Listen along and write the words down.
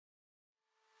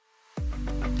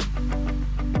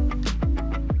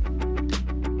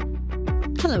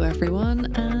Hello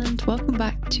everyone, and welcome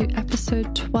back to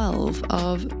episode 12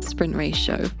 of Sprint Race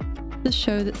Show, the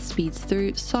show that speeds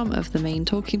through some of the main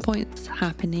talking points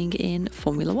happening in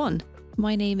Formula One.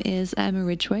 My name is Emma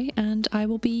Ridgway and I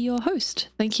will be your host.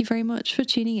 Thank you very much for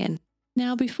tuning in.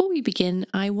 Now, before we begin,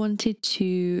 I wanted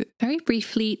to very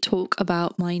briefly talk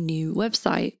about my new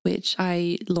website, which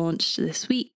I launched this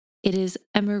week. It is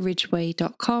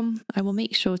emmaridgway.com. I will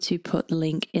make sure to put the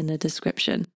link in the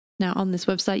description. Now, on this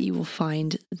website, you will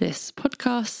find this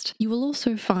podcast. You will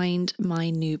also find my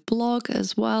new blog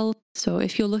as well. So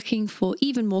if you're looking for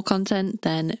even more content,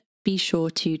 then be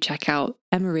sure to check out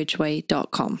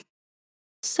emmaridgway.com.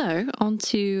 So on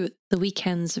to the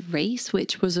weekend's race,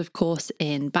 which was, of course,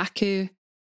 in Baku.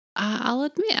 I'll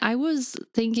admit, I was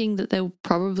thinking that there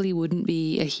probably wouldn't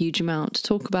be a huge amount to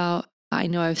talk about. I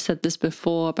know I've said this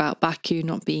before about Baku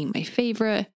not being my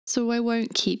favorite, so I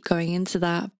won't keep going into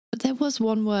that. But there was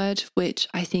one word which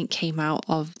I think came out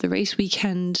of the race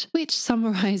weekend, which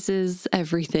summarizes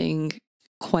everything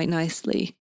quite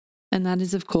nicely. And that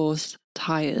is, of course,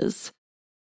 tyres.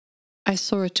 I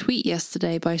saw a tweet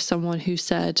yesterday by someone who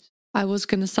said, I was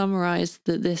going to summarize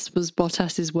that this was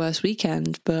Bottas's worst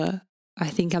weekend, but I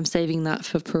think I'm saving that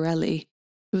for Pirelli.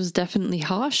 It was definitely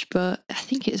harsh, but I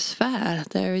think it's fair.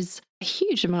 There is a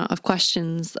huge amount of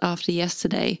questions after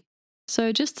yesterday.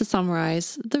 So just to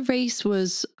summarize, the race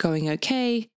was going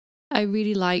okay. I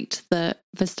really liked that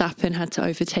Verstappen had to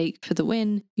overtake for the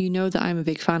win. You know that I'm a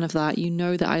big fan of that. You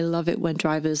know that I love it when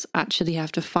drivers actually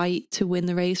have to fight to win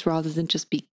the race rather than just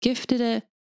be gifted it.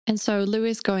 And so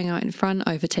Lewis going out in front,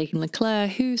 overtaking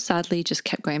Leclerc, who sadly just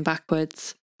kept going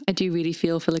backwards. I do really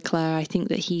feel for Leclerc. I think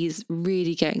that he's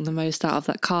really getting the most out of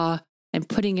that car, and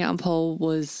putting it on pole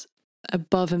was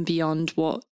above and beyond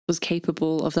what was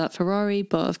capable of that Ferrari,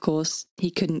 but of course he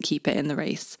couldn't keep it in the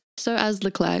race. So as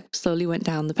Leclerc slowly went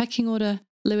down the pecking order,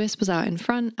 Lewis was out in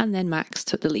front and then Max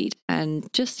took the lead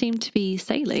and just seemed to be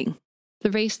sailing.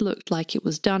 The race looked like it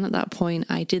was done at that point.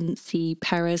 I didn't see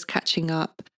Perez catching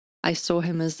up. I saw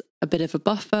him as a bit of a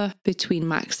buffer between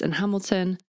Max and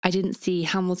Hamilton. I didn't see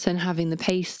Hamilton having the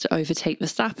pace to overtake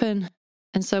Verstappen.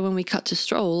 And so when we cut to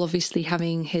Stroll, obviously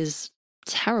having his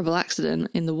terrible accident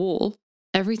in the wall,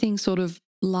 everything sort of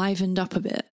livened up a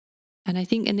bit. And I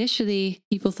think initially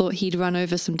people thought he'd run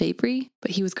over some debris, but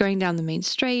he was going down the main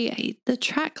straight. The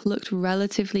track looked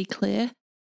relatively clear.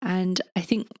 And I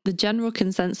think the general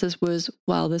consensus was,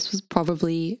 well, this was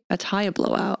probably a tyre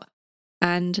blowout.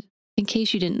 And in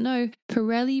case you didn't know,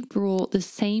 Pirelli brought the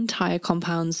same tyre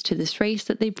compounds to this race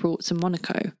that they brought to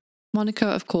Monaco. Monaco,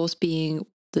 of course, being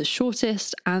the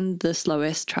shortest and the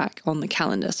slowest track on the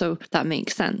calendar, so that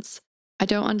makes sense. I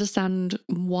don't understand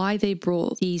why they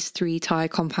brought these three tyre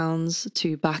compounds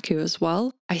to Baku as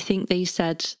well. I think they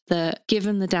said that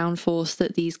given the downforce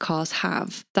that these cars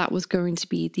have, that was going to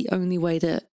be the only way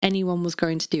that anyone was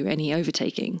going to do any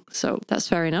overtaking. So that's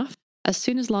fair enough. As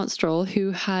soon as Lance Stroll, who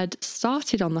had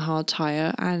started on the hard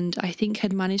tyre and I think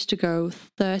had managed to go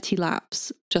 30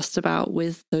 laps just about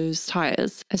with those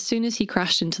tyres, as soon as he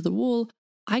crashed into the wall,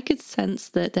 I could sense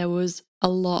that there was a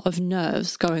lot of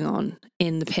nerves going on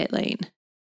in the pit lane.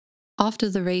 After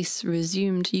the race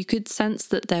resumed, you could sense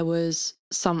that there was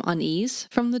some unease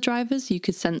from the drivers. You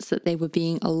could sense that they were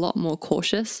being a lot more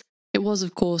cautious. It was,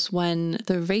 of course, when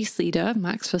the race leader,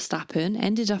 Max Verstappen,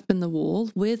 ended up in the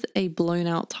wall with a blown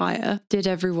out tyre, did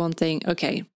everyone think,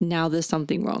 okay, now there's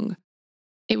something wrong.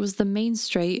 It was the main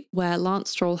straight where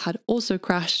Lance Stroll had also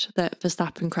crashed that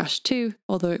Verstappen crashed too,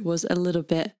 although it was a little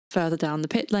bit further down the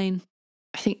pit lane.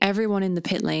 I think everyone in the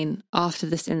pit lane after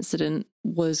this incident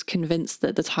was convinced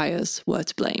that the tyres were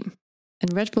to blame.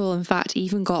 And Red Bull, in fact,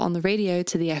 even got on the radio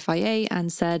to the FIA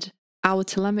and said, our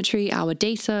telemetry, our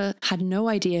data had no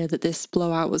idea that this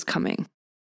blowout was coming.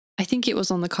 I think it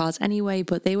was on the cards anyway,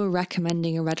 but they were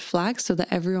recommending a red flag so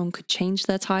that everyone could change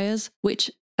their tyres,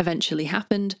 which eventually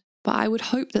happened. But I would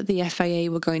hope that the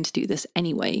FIA were going to do this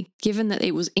anyway, given that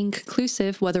it was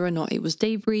inconclusive whether or not it was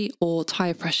debris or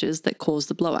tyre pressures that caused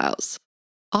the blowouts.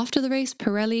 After the race,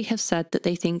 Pirelli have said that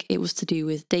they think it was to do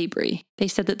with debris. They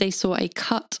said that they saw a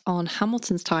cut on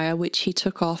Hamilton's tyre, which he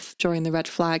took off during the red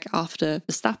flag after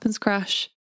Verstappen's crash.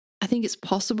 I think it's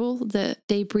possible that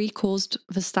debris caused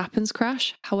Verstappen's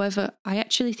crash. However, I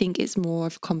actually think it's more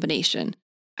of a combination.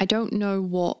 I don't know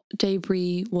what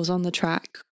debris was on the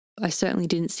track. I certainly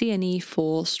didn't see any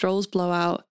for Stroll's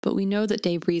blowout, but we know that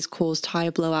debris caused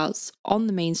tyre blowouts on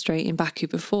the main straight in Baku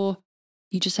before.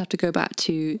 You just have to go back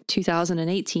to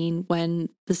 2018 when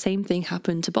the same thing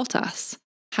happened to Bottas.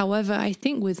 However, I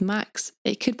think with Max,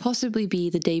 it could possibly be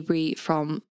the debris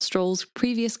from Stroll's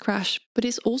previous crash, but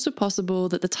it's also possible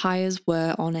that the tyres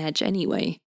were on edge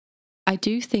anyway. I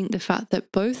do think the fact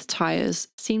that both tyres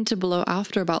seemed to blow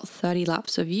after about 30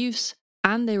 laps of use,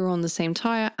 and they were on the same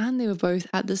tyre and they were both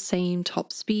at the same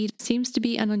top speed, seems to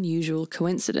be an unusual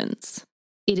coincidence.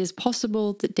 It is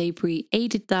possible that debris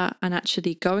aided that, and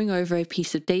actually going over a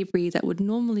piece of debris that would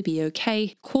normally be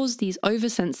okay caused these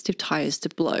oversensitive tyres to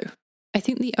blow. I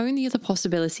think the only other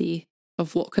possibility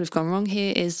of what could have gone wrong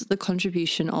here is the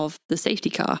contribution of the safety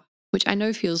car, which I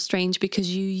know feels strange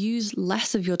because you use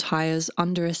less of your tyres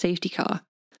under a safety car.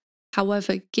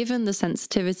 However, given the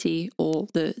sensitivity or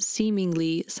the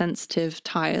seemingly sensitive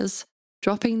tyres,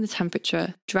 dropping the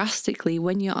temperature drastically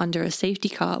when you're under a safety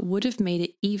car would have made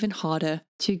it even harder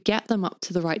to get them up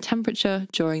to the right temperature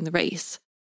during the race.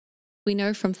 We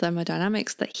know from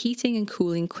thermodynamics that heating and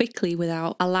cooling quickly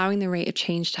without allowing the rate of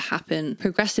change to happen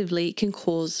progressively can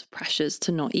cause pressures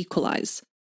to not equalize.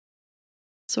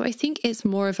 So I think it's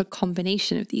more of a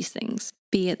combination of these things,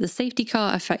 be it the safety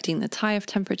car affecting the tyre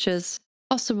temperatures,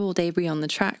 possible debris on the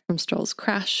track from Stroll's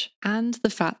crash, and the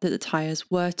fact that the tyres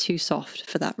were too soft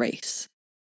for that race.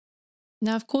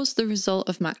 Now, of course, the result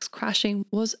of Max crashing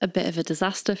was a bit of a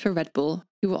disaster for Red Bull,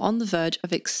 who were on the verge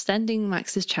of extending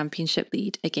Max's championship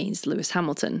lead against Lewis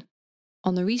Hamilton.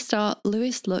 On the restart,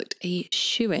 Lewis looked a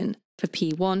shoo-in for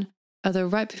P1, although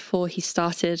right before he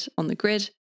started on the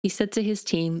grid, he said to his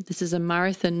team, "This is a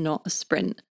marathon, not a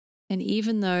sprint." And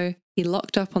even though he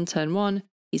locked up on turn 1,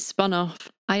 he spun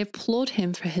off, I applaud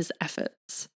him for his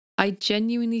efforts. I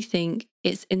genuinely think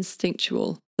it's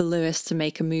instinctual for Lewis to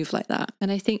make a move like that.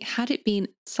 And I think had it been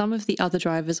some of the other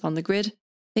drivers on the grid,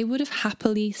 they would have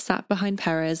happily sat behind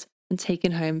Perez and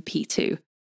taken home P2.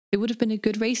 It would have been a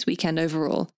good race weekend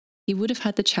overall. He would have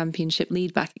had the championship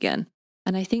lead back again.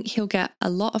 And I think he'll get a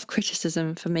lot of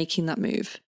criticism for making that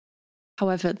move.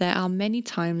 However, there are many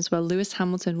times where Lewis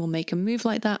Hamilton will make a move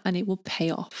like that and it will pay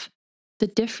off. The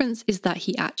difference is that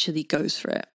he actually goes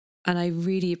for it. And I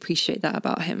really appreciate that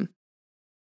about him.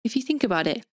 If you think about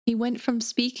it, he went from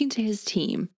speaking to his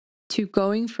team to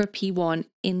going for a P1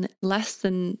 in less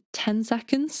than 10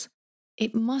 seconds.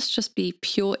 It must just be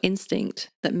pure instinct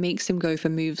that makes him go for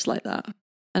moves like that.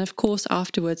 And of course,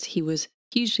 afterwards, he was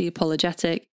hugely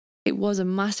apologetic. It was a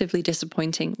massively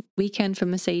disappointing weekend for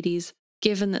Mercedes,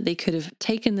 given that they could have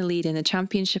taken the lead in the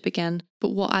championship again. But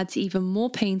what adds even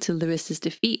more pain to Lewis's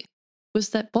defeat was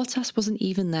that Bottas wasn't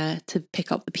even there to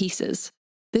pick up the pieces.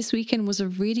 This weekend was a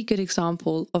really good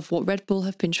example of what Red Bull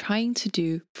have been trying to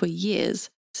do for years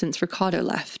since Ricciardo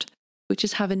left, which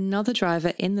is have another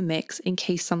driver in the mix in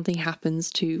case something happens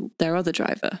to their other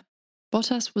driver.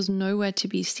 Bottas was nowhere to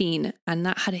be seen, and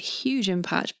that had a huge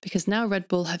impact because now Red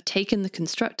Bull have taken the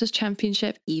Constructors'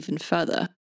 Championship even further.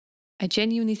 I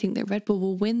genuinely think that Red Bull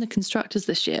will win the Constructors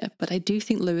this year, but I do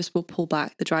think Lewis will pull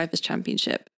back the Drivers'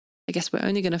 Championship. I guess we're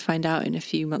only going to find out in a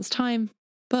few months' time,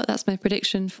 but that's my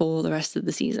prediction for the rest of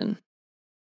the season.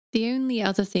 The only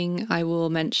other thing I will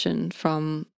mention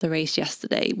from the race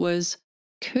yesterday was,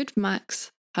 could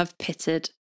Max have pitted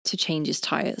to change his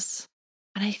tyres?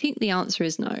 And I think the answer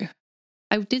is no.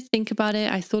 I did think about it.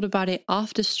 I thought about it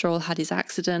after Stroll had his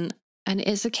accident, and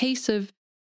it's a case of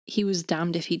he was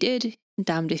damned if he did,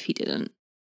 damned if he didn't.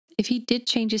 If he did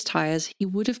change his tyres, he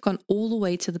would have gone all the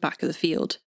way to the back of the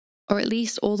field, or at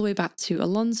least all the way back to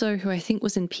Alonso, who I think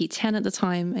was in P10 at the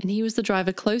time, and he was the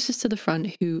driver closest to the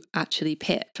front who actually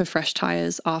pit for fresh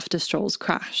tyres after Stroll's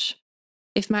crash.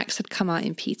 If Max had come out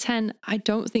in P10, I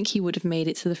don't think he would have made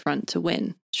it to the front to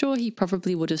win. Sure, he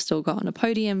probably would have still gotten a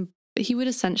podium, but he would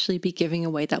essentially be giving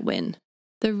away that win.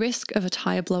 The risk of a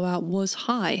tyre blowout was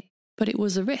high, but it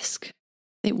was a risk.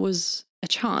 It was a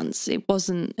chance. It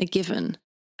wasn't a given.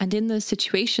 And in those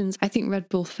situations, I think Red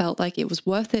Bull felt like it was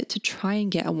worth it to try and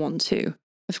get a 1-2.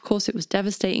 Of course, it was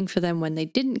devastating for them when they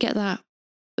didn't get that,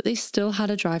 but they still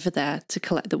had a driver there to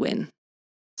collect the win.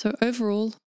 So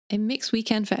overall, a mixed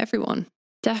weekend for everyone.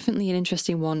 Definitely an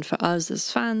interesting one for us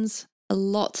as fans. A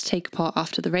lot to take apart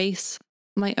after the race.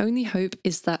 My only hope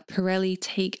is that Pirelli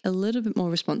take a little bit more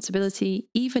responsibility,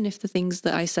 even if the things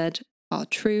that I said are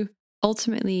true.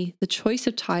 Ultimately, the choice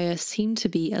of tyre seemed to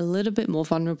be a little bit more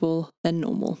vulnerable than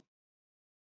normal.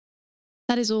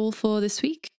 That is all for this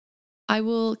week. I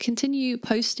will continue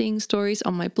posting stories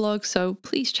on my blog, so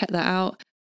please check that out.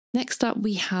 Next up,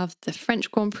 we have the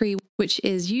French Grand Prix, which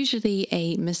is usually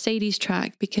a Mercedes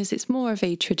track because it's more of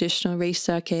a traditional race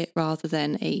circuit rather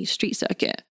than a street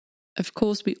circuit. Of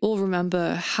course, we all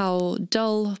remember how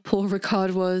dull Paul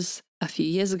Ricard was a few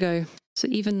years ago. So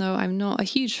even though I'm not a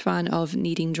huge fan of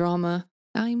needing drama,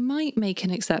 I might make an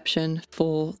exception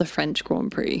for the French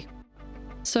Grand Prix.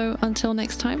 So until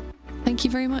next time, thank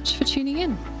you very much for tuning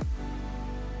in.